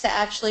likes to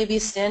actually be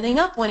standing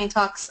up when he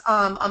talks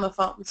on the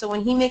phone. So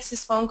when he makes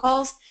his phone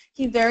calls,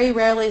 he very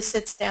rarely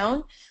sits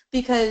down,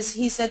 because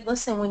he said,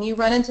 listen, when you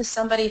run into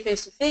somebody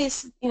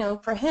face-to-face,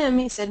 for him,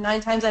 he said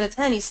 9 times out of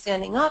 10, he's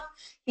standing up,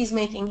 he's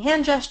making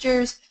hand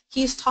gestures,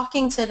 he's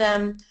talking to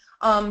them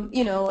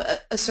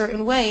a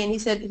certain way. And he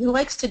said he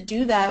likes to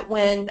do that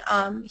when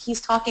he's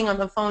talking on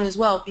the phone as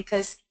well,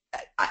 because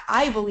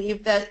I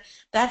believe that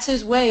that's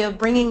his way of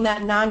bringing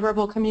that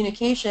nonverbal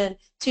communication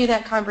to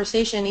that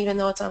conversation, even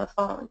though it's on a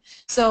phone.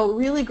 So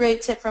really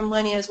great tip from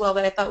Lenny as well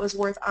that I thought was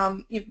worth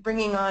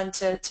bringing on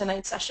to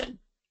tonight's session.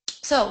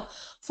 So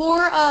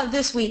for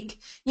this week,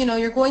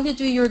 you're going to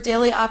do your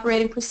daily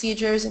operating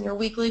procedures and your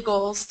weekly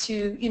goals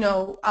to,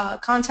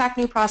 contact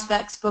new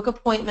prospects, book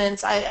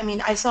appointments.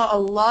 I saw a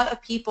lot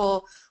of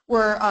people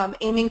were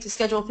aiming to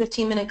schedule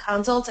 15-minute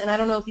consults, and I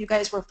don't know if you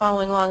guys were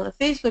following along in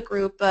the Facebook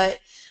group,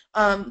 but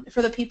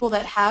for the people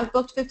that have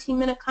booked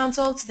 15-minute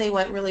consults, they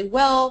went really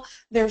well.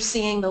 They're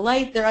seeing the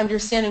light. They're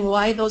understanding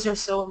why those are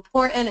so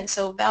important and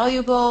so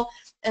valuable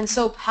and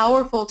so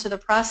powerful to the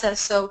process.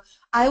 So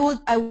I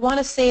want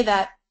to say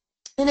that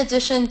in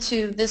addition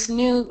to this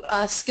new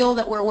skill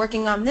that we're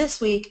working on this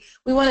week,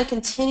 we want to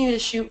continue to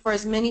shoot for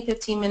as many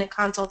 15-minute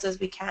consults as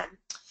we can.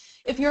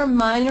 If you're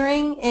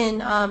minoring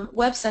in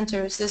Web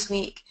Centers this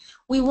week,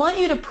 we want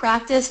you to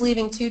practice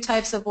leaving 2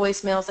 types of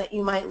voicemails that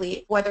you might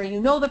leave, whether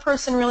you know the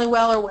person really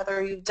well or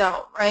whether you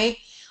don't, right?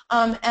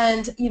 When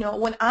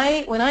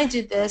I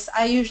did this,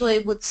 I usually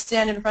would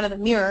stand in front of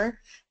the mirror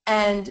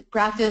and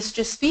practice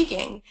just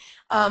speaking.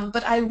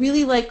 But I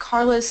really like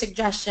Carla's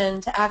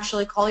suggestion to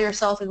actually call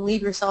yourself and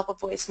leave yourself a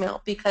voicemail,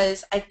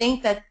 because I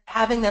think that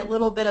having that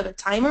little bit of a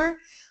timer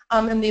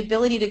and the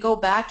ability to go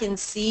back and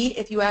see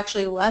if you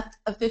actually left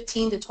a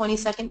 15 to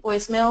 20-second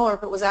voicemail or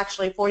if it was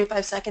actually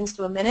 45 seconds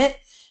to a minute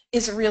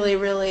is really,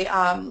 really,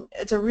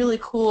 it's a really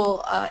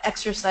cool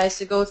exercise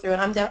to go through.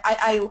 And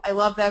I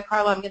love that,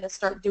 Carla. I'm going to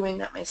start doing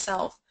that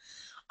myself.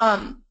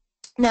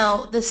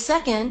 Now, the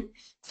second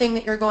thing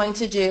that you're going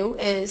to do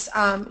is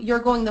you're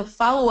going to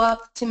follow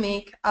up to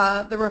make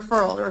the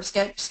referral or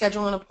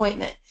schedule an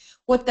appointment.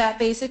 What that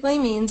basically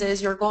means is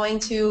you're going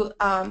to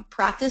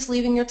practice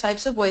leaving your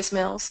types of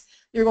voicemails.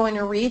 You're going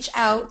to reach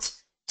out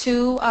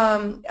to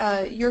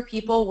your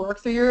people,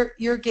 work through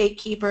your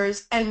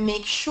gatekeepers, and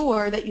make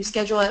sure that you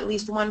schedule at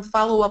least one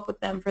follow-up with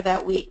them for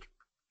that week.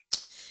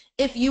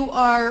 If you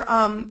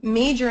are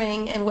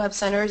majoring in Web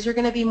Centers, you're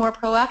going to be more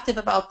proactive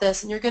about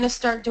this, and you're going to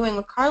start doing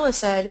what Carla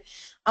said,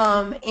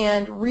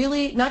 and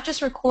really not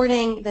just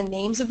recording the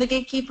names of the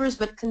gatekeepers,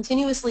 but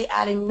continuously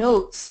adding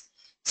notes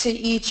to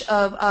each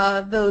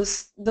of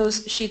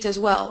those sheets as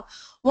well.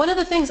 One of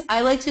the things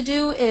I like to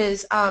do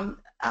is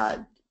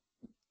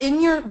in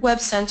your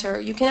Web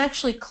Center, you can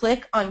actually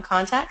click on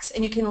contacts,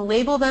 and you can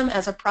label them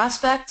as a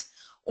prospect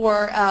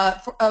or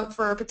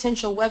for a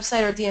potential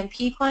website or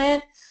DMP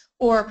client,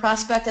 or a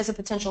prospect as a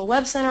potential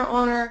Web Center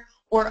owner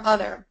or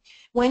other.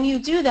 When you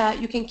do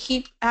that, you can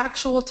keep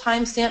actual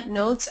timestamp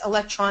notes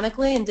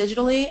electronically and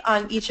digitally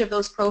on each of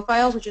those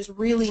profiles, which is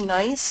really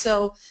nice.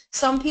 So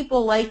some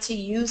people like to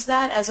use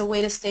that as a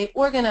way to stay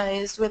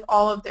organized with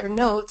all of their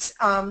notes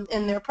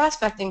in their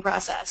prospecting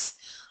process.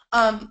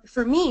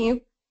 For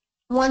me,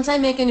 once I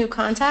make a new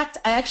contact,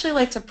 I actually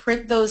like to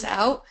print those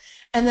out,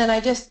 and then I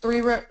just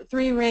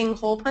three-ring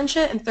hole punch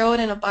it and throw it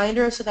in a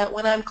binder so that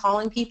when I'm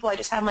calling people, I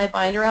just have my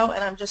binder out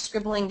and I'm just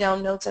scribbling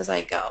down notes as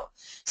I go.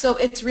 So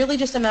it's really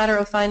just a matter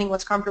of finding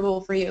what's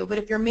comfortable for you. But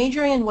if you're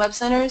majoring in web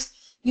centers,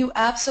 you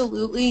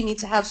absolutely need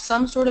to have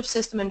some sort of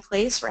system in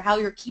place for how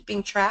you're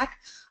keeping track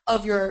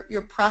of your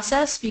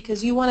process,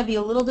 because you want to be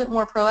a little bit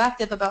more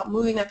proactive about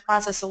moving that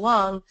process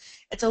along.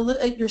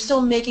 You're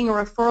still making a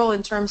referral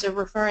in terms of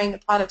referring to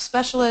product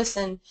specialists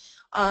and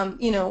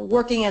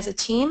working as a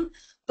team,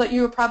 but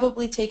you're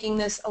probably taking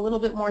this a little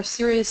bit more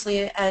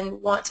seriously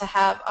and want to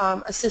have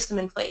a system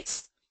in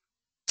place.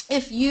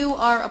 If you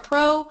are a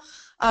pro,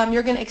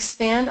 you're going to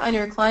expand on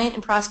your client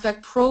and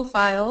prospect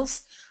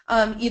profiles,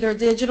 either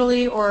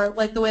digitally or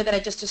like the way that I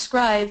just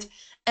described,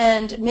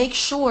 and make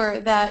sure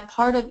that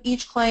part of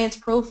each client's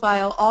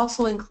profile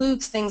also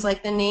includes things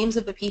like the names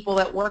of the people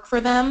that work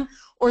for them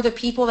or the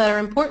people that are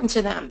important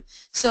to them.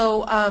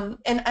 So,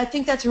 and I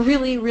think that's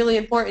really, really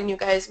important, you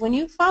guys. When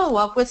you follow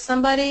up with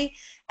somebody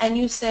and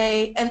you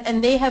say,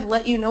 and they have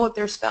let you know what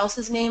their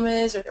spouse's name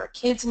is or their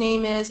kid's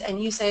name is,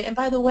 and you say, and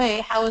by the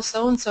way, how is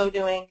so-and-so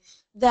doing?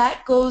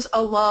 That goes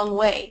a long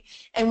way.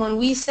 And when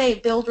we say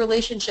build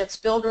relationships,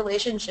 build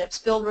relationships,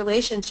 build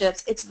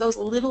relationships, it's those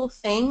little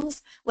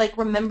things like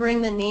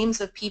remembering the names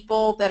of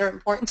people that are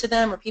important to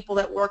them or people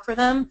that work for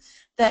them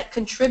that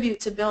contribute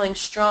to building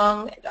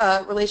strong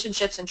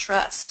relationships and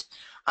trust.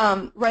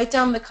 Write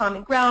down the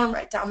common ground,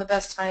 write down the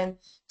best time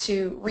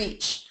to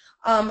reach.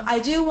 I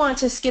do want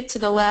to skip to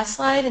the last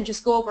slide and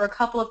just go over a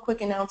couple of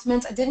quick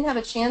announcements. I didn't have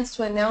a chance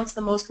to announce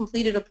the most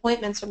completed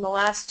appointments from the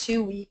last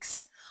 2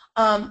 weeks.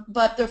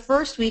 But the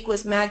first week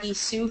was Maggie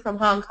Sue from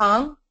Hong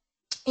Kong,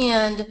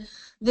 and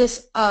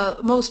this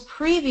most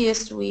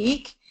previous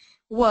week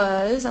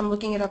was, I'm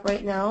looking it up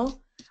right now,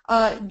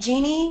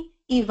 Jeannie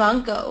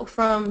Ivanko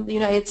from the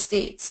United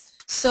States.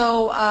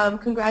 So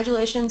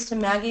congratulations to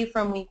Maggie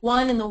from week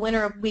 1, and the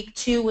winner of week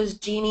 2 was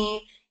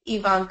Jeannie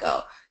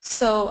Ivanko.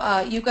 So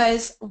you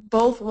guys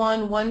both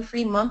won 1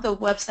 free month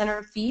of Web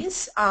Center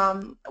fees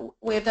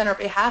waived on our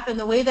behalf, and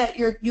the way that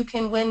you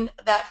can win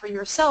that for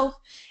yourself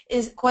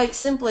is quite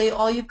simply,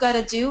 all you've got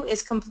to do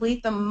is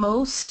complete the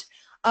most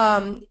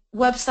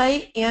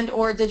website and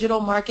or digital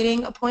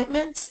marketing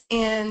appointments,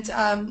 and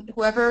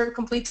whoever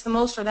completes the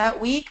most for that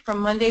week from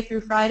Monday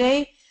through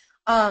Friday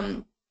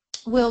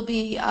will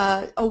be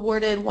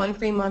awarded 1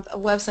 free month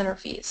of Web Center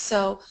fees.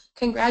 So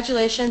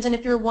congratulations. And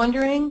if you're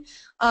wondering,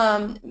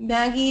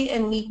 Maggie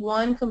in week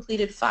 1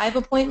 completed 5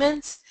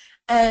 appointments,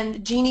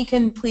 and Jeannie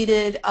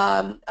completed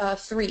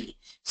 3.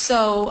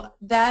 So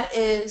that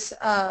is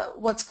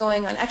what's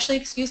going on. Actually,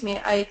 excuse me,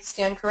 I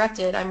stand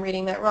corrected. I'm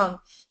reading that wrong.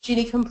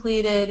 Jeannie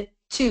completed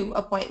 2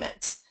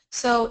 appointments.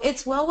 So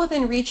it's well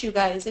within reach, you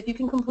guys. If you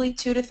can complete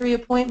 2 to 3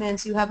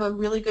 appointments, you have a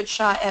really good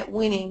shot at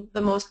winning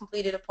the most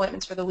completed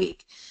appointments for the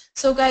week.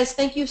 So guys,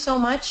 thank you so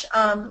much.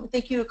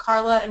 Thank you to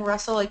Carla and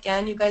Russell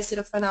again. You guys did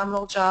a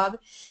phenomenal job.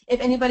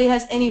 If anybody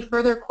has any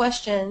further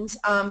questions,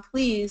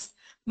 please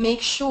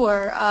make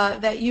sure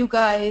that you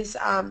guys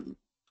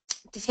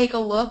to take a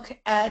look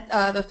at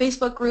the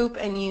Facebook group,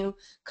 and you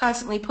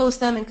constantly post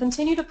them, and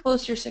continue to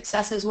post your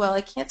success as well.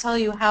 I can't tell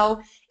you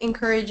how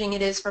encouraging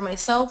it is for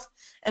myself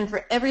and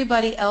for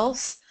everybody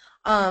else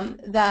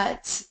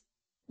that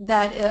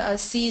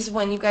sees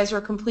when you guys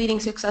are completing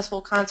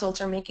successful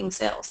consults or making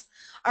sales.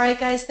 All right,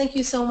 guys, thank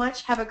you so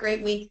much. Have a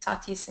great week.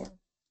 Talk to you soon.